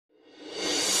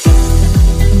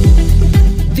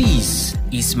This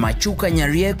is Machuka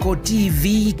Nyarieko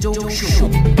TV Talk Show,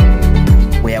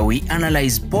 where we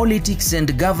analyze politics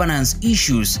and governance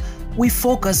issues. We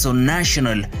focus on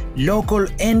national, local,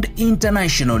 and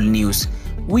international news.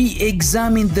 We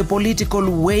examine the political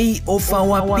way of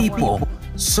our people,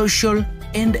 social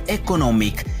and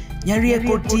economic.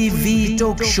 Nyarieko TV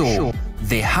Talk Show,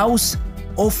 the house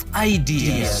of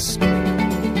ideas.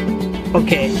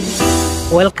 Okay,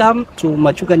 welcome to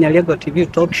Machuka Nyarieko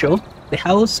TV Talk Show, the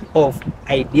house of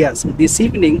ideas. This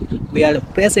evening, we are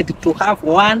present to have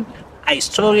one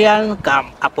historian,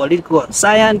 a political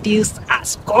scientist, a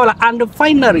scholar, and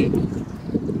finally,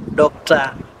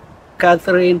 Dr.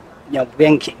 Catherine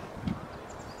Nyabenki.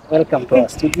 Welcome to our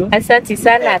studio. Asante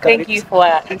sana. Thank you for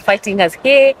inviting us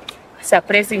here. It's a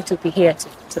pleasure to be here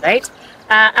tonight.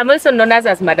 I'm also known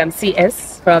as Madam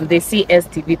CS from the CS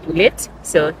TV Bullet.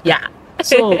 So, yeah.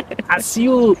 So, as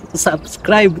you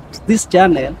subscribe to this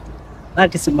channel,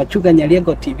 that is Machuka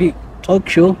Nyarieko TV Talk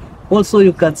Show, also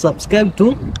you can subscribe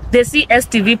to the CS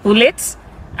TV Bullet.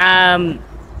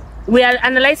 We are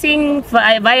analyzing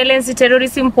violence,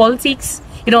 terrorism, politics,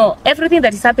 you know, everything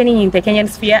that is happening in the Kenyan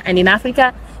sphere and in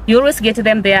Africa. You always get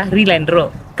them there, real and raw.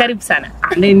 Karibu sana.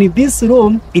 And in this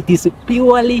room, it is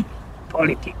purely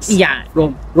politics. Yeah.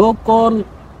 From local,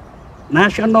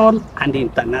 national, and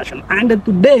international. And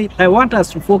today, I want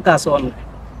us to focus on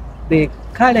the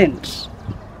current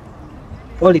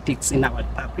politics in our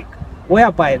republic,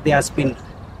 whereby there has been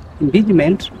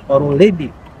impeachment, or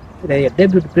already the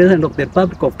Deputy President of the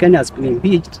Republic of Kenya has been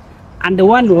impeached, and the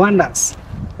one wonders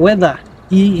whether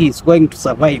he is going to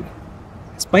survive,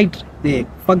 despite the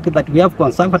fact that we have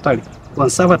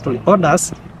conservatory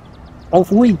orders,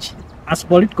 of which, as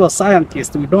political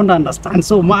scientists, we don't understand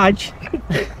so much.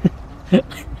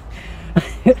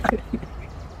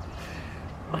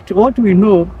 But what we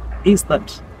know is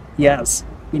that he has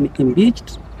been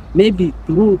impeached, maybe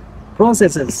through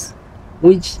processes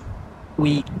which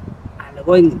we are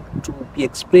going to be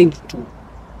explained to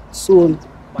soon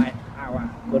by our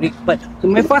colleague. But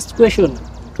my first question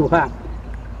to her,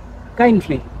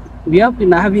 kindly, we have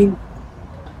been having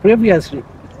previously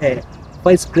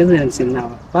vice presidents in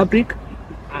our public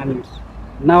and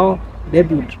now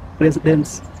deputy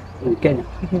presidents in Kenya.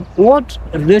 What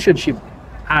relationship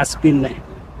has been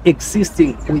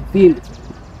existing within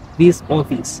this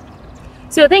office?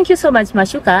 So thank you so much,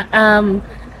 Machuka.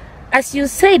 As you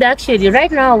said, actually,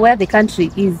 right now where the country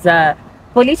is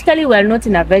politically, we are not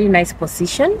in a very nice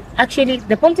position. Actually,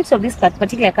 the politics of this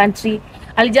particular country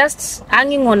are just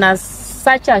hanging on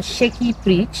such a shaky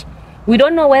bridge. We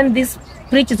don't know when this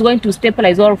bridge is going to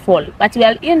stabilize or fall, but we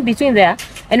are in between there,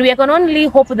 and we can only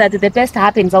hope that the best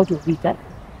happens out of it.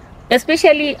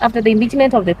 Especially after the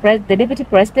impeachment of the deputy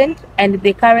president and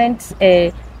the current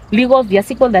legal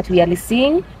vehicle that we are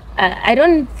seeing, I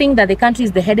don't think that the country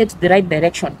is headed to the right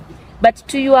direction. But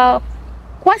to your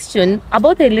question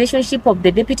about the relationship of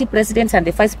the deputy presidents and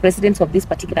the vice presidents of this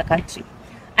particular country,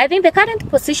 I think the current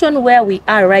position where we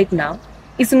are right now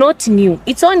is not new.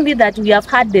 It's only that we have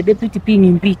had the deputy being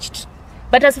impeached.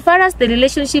 But as far as the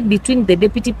relationship between the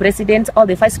deputy presidents or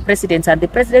the vice presidents and the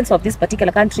presidents of this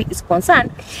particular country is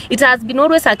concerned, it has been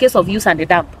always a case of use and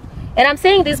dump. And I'm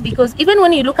saying this because even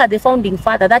when you look at the founding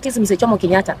father, that is Mr. Jomo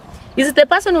Kenyatta, is the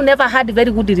person who never had a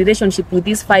very good relationship with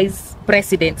these vice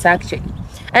presidents, actually.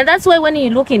 And that's why when you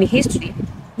look in history,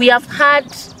 we have had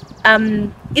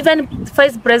even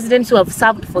vice presidents who have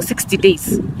served for 60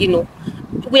 days, you know.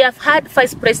 We have had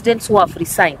vice presidents who have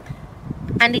resigned.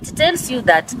 And it tells you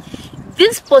that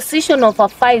this position of a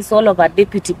vice or of a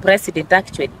deputy president,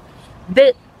 actually,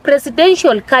 the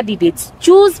presidential candidates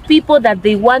choose people that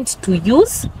they want to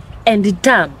use and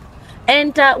dump.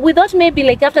 And we thought maybe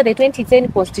like after the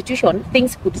 2010 constitution,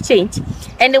 things could change.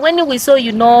 And when we saw,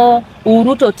 you know,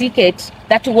 Ruto ticket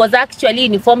that was actually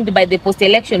informed by the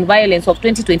post-election violence of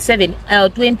 2007,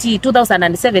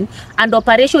 and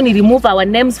Operation Remove Our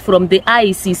Names from the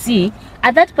ICC,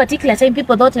 at that particular time,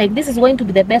 people thought like this is going to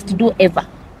be the best do ever.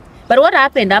 But what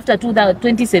happened after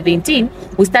 2017,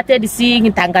 we started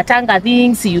seeing tanga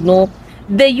things, you know,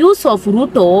 the use of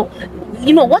Ruto,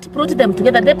 you know, what brought them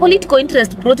together, the political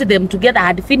interest brought them together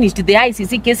had finished, the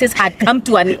ICC cases had come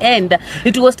to an end.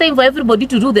 It was time for everybody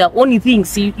to do their own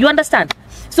things, you understand?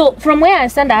 So from where I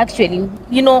stand actually,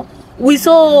 you know, we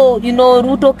saw, you know,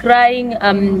 Ruto crying,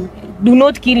 do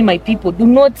not kill my people, do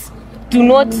not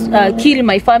kill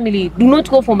my family, do not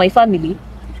go for my family.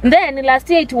 Then last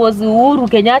year it was Uhuru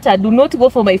Kenyatta, do not go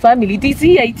for my family. This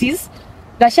year it is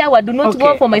Gachagua, do not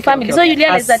go for my family. So you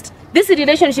realize that this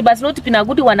relationship has not been a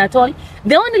good one at all.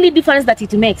 The only difference that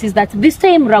it makes is that this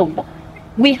time round,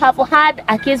 we have had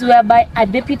a case whereby a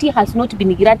deputy has not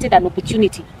been granted an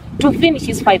opportunity to finish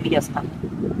his 5 years term.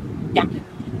 Yeah.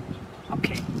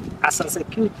 Okay. As a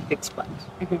security expert,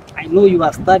 I know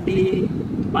your study,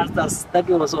 master's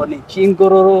study was on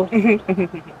Chingororo,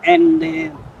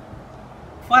 and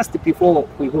first, before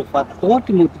we go further, what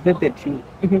motivated you?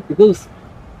 Because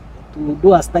to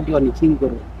do a study on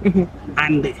Chingororo,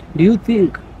 and do you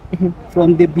think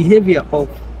from the behavior of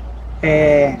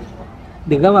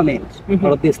the government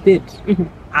or the state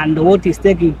and what is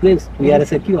taking place, we are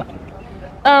secure?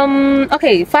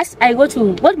 Okay, first I go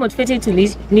to what motivated to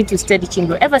need to study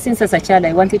Chingo. Ever since as a child,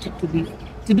 I wanted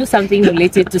to do something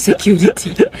related to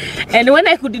security. And when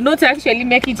I could not actually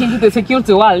make it into the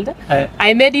security world,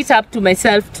 I made it up to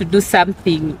myself to do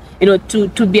something, you know,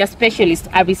 to be a specialist,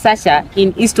 a researcher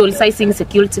in historicizing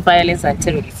security, violence, and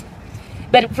terrorism.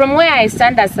 But from where I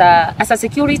stand as a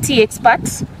security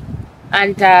expert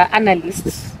and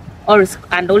analyst,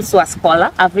 and also a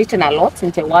scholar, I've written a lot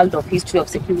in the world of history of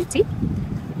security.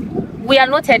 We are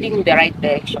not heading in the right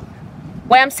direction.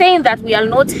 Why I'm saying that we are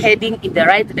not heading in the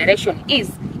right direction is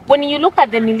when you look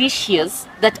at the militias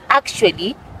that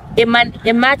actually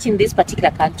emerge in this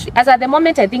particular country. As at the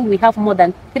moment, I think we have more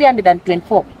than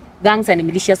 324 gangs and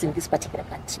militias in this particular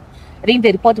country. I think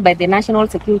the report by the National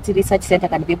Security Research Center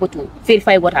can be able to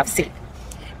verify what I've said.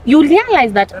 You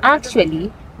realize that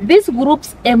actually these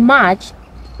groups emerge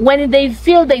when they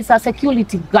feel there is a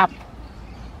security gap,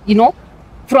 you know,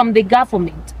 from the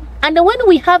government. And when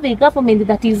we have a government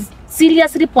that is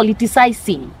seriously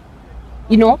politicizing,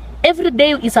 you know, every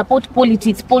day is about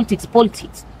politics.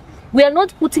 We are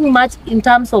not putting much in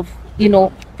terms of, you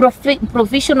know,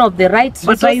 provision of the right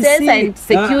resources and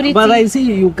security. But I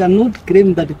see you cannot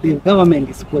claim that the government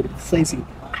is politicizing.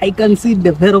 I can see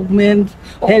development,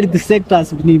 health sector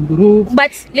has been improved.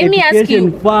 But let me ask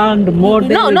you. Fund, more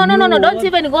no, don't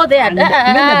even go there.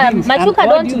 Machuka,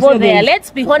 don't go there. Let's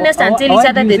be honest and tell each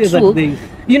other the truth.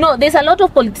 You know, there's a lot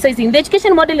of politicizing. The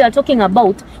education model you are talking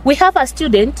about, we have a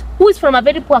student who is from a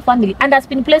very poor family and has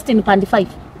been placed in Band 5.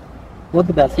 What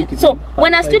does it mean? So,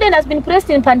 when a student has been placed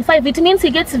in Band 5, it means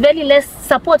he gets very less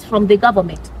support from the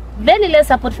government. Very less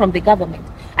support from the government.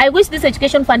 I wish this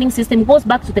education funding system goes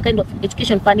back to the kind of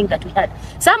education funding that we had.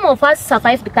 Some of us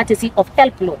survived courtesy of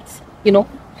help loans, you know.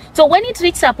 So when it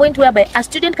reaches a point whereby a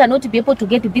student cannot be able to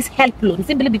get this help loan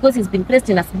simply because he's been placed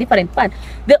in a different fund,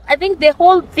 I think the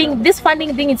whole thing, this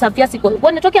funding thing is a fiasco.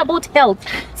 When you're talking about health,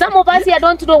 some of us here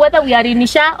don't know whether we are in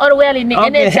Nisha or we are in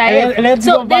NHIF.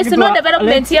 So there's no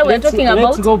development here we're talking about.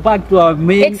 Let's go back to our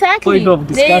main point of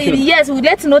discussion. Yes,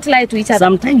 let's not lie to each other.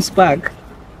 Sometimes back,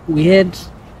 we had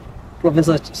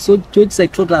Professor George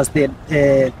Saitota as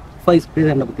the Vice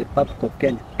President of the Republic of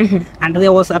Kenya. And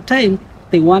there was a time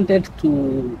they wanted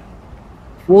to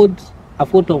vote a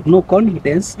vote of no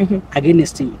confidence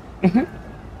against him,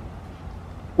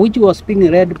 which was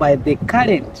being read by the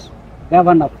current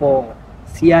governor for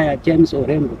Siaya, James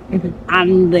Orengo.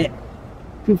 And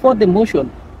before the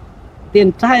motion, the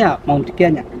entire Mount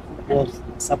Kenya was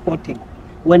supporting.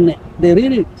 When the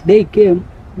real day came,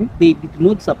 they did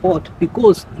not support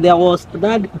because there was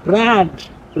that blood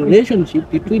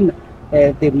relationship between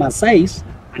the Maasais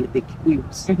and the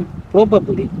Kikuyus.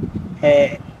 Probably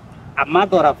a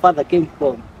mother or a father came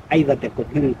from either the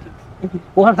community.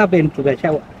 What happened to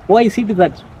Gachagua? Why is it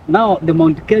that now the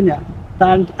Mount Kenya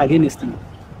turned against him?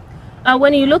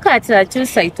 When you look at George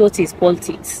Saitoti's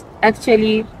politics,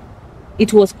 actually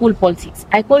it was school politics.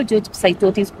 I call George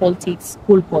Saitoti's politics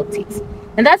school politics.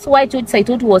 And that's why George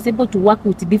Saitoti was able to work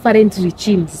with different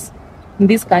regimes in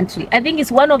this country. I think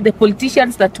it's one of the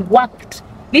politicians that worked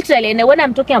literally. And when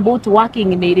I'm talking about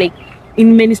working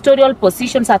in ministerial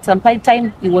positions, at some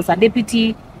time he was a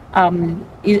deputy,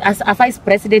 as a vice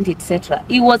president, etc.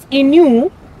 He knew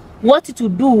what to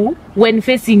do when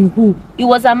facing who. He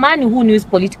was a man who knew his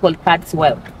political cards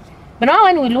well. But now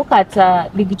when we look at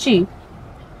Ligichi,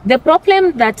 the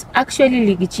problem that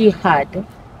actually Ligichi had,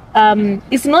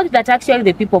 it's not that actually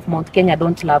the people of Mount Kenya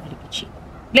don't love Ligichi.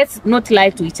 Let's not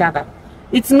lie to each other.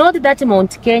 It's not that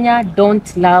Mount Kenya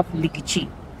don't love Ligichi.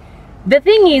 The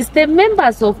thing is, the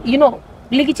members of, you know,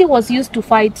 Ligichi was used to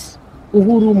fight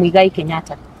Uhuru Muigai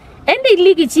Kenyatta. And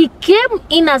Ligichi came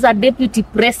in as a deputy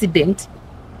president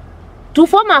to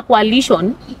form a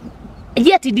coalition,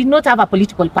 yet he did not have a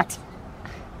political party.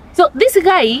 So this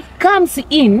guy comes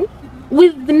in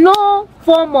with no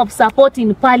form of support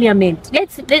in parliament.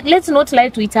 Let's not lie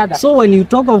to each other. So when you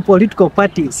talk of political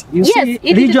parties, you see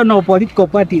regional political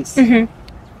parties,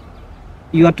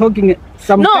 you are talking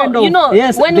some kind of... No, you know,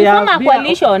 when you form a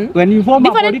coalition,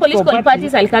 different political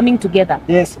parties are coming together.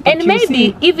 Yes. And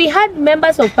maybe if he had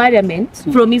members of parliament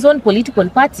from his own political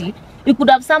party, he could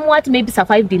have somewhat maybe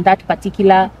survived in that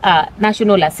particular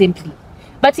National Assembly.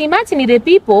 But imagine the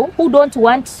people who don't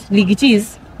want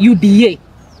Ligichi's UDA.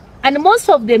 And most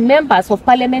of the members of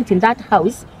parliament in that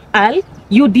house are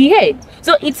UDA.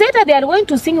 So it's either they are going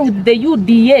to sing with the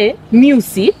UDA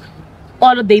music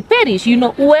or they perish. You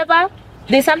know, whoever,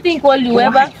 there's something called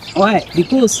whoever. Why?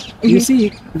 Because you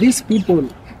see, these people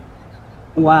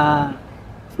were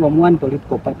from one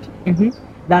political party.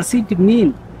 Does it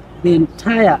mean the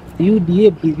entire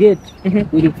UDA brigade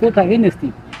will vote against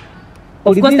him?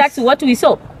 Of course, that's what we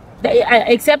saw.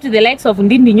 Except the likes of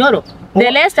Ndindi Nyoro. The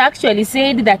last actually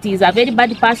said that he's a very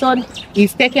bad person.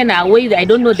 He's taken away, I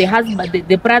don't know, the husband,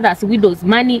 the brother's widow's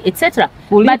money, etc.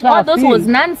 But all those was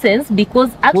nonsense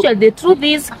because actually the truth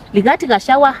is Rigathi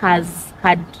Gachagua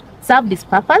had served his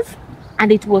purpose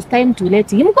and it was time to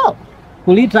let him go.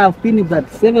 Could it have been that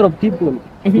several people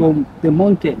from the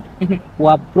mountain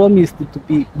were promised to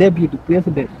be deputy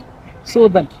president so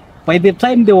that by the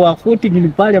time they were voting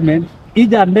in parliament,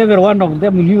 each and every one of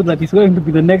them knew that he's going to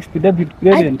be the next deputy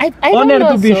president. I only don't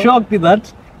know, to be shocked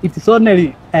that it is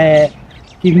only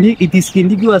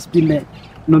Kindiki who has been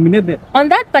nominated. On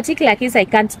that particular case, I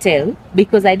can't tell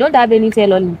because I don't have any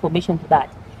tell-all information to that.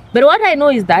 But what I know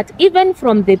is that even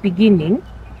from the beginning,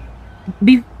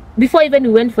 before even we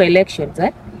went for elections,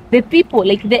 the people,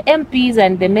 like the MPs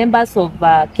and the members of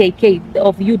KK,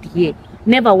 of UDA,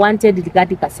 never wanted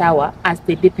Rigathi Gachagua as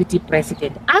the deputy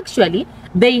president. Actually,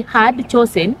 they had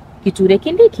chosen Kithure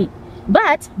Kindiki.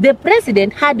 But the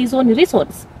president had his own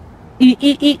reasons.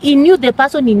 He knew the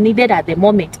person he needed at the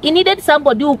moment. He needed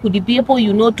somebody who could be able,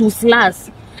 you know, to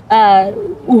slash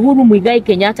Uhuru Muigai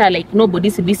Kenyatta like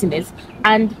nobody's business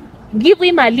and give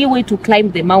him a leeway to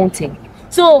climb the mountain.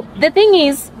 So the thing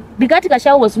is, Rigathi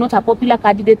Gachagua was not a popular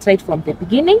candidate right from the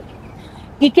beginning.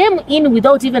 He came in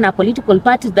without even a political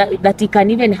party that he can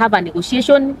even have a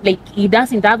negotiation, like he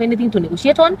doesn't have anything to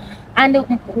negotiate on. And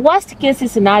the worst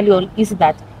case scenario is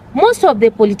that most of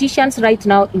the politicians right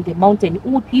now in the mountain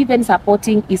who even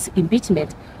supporting his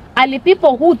impeachment are the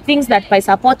people who think that by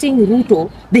supporting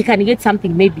Ruto, they can get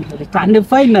something maybe in return. And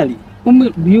finally, whom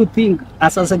do you think,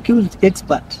 as a security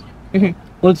expert,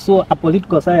 also a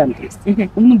political scientist,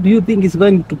 whom do you think is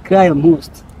going to cry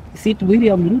most? Is it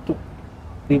William Ruto,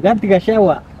 Rigathi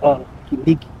Gachagua, or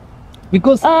Kindiki?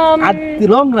 Because at the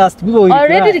long last, people will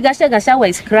already Rigathi Gachagua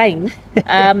is crying.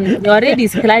 Already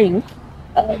is crying.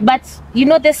 But you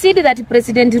know the seed that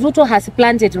President Ruto has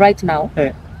planted right now,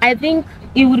 I think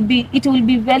it will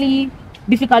be very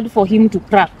difficult for him to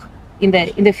crack in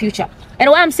the future. And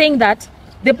why I'm saying that,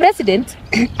 the president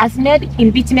has made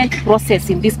impeachment process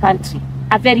in this country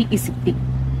a very easy thing,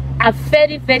 a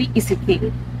very, very easy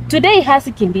thing. Today he has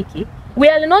Kindiki. We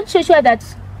are not so sure that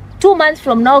 2 months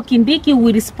from now Kindiki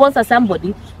will sponsor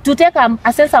somebody to take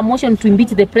a censor motion to impeach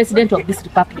the president of this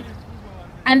republic,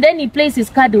 and then he plays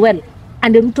his card well,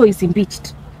 and Ruto is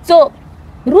impeached. So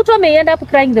Ruto may end up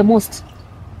crying the most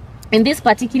in this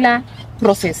particular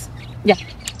process. Yeah.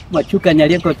 Machuka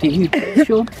Nyarieko TV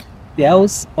show, the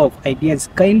house of ideas.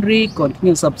 Kindly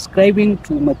continue subscribing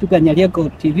to Machuka Nyarieko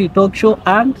TV talk show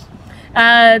and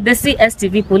the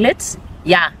CSTV bullets.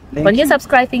 Yeah. Continue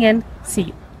subscribing and see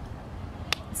you.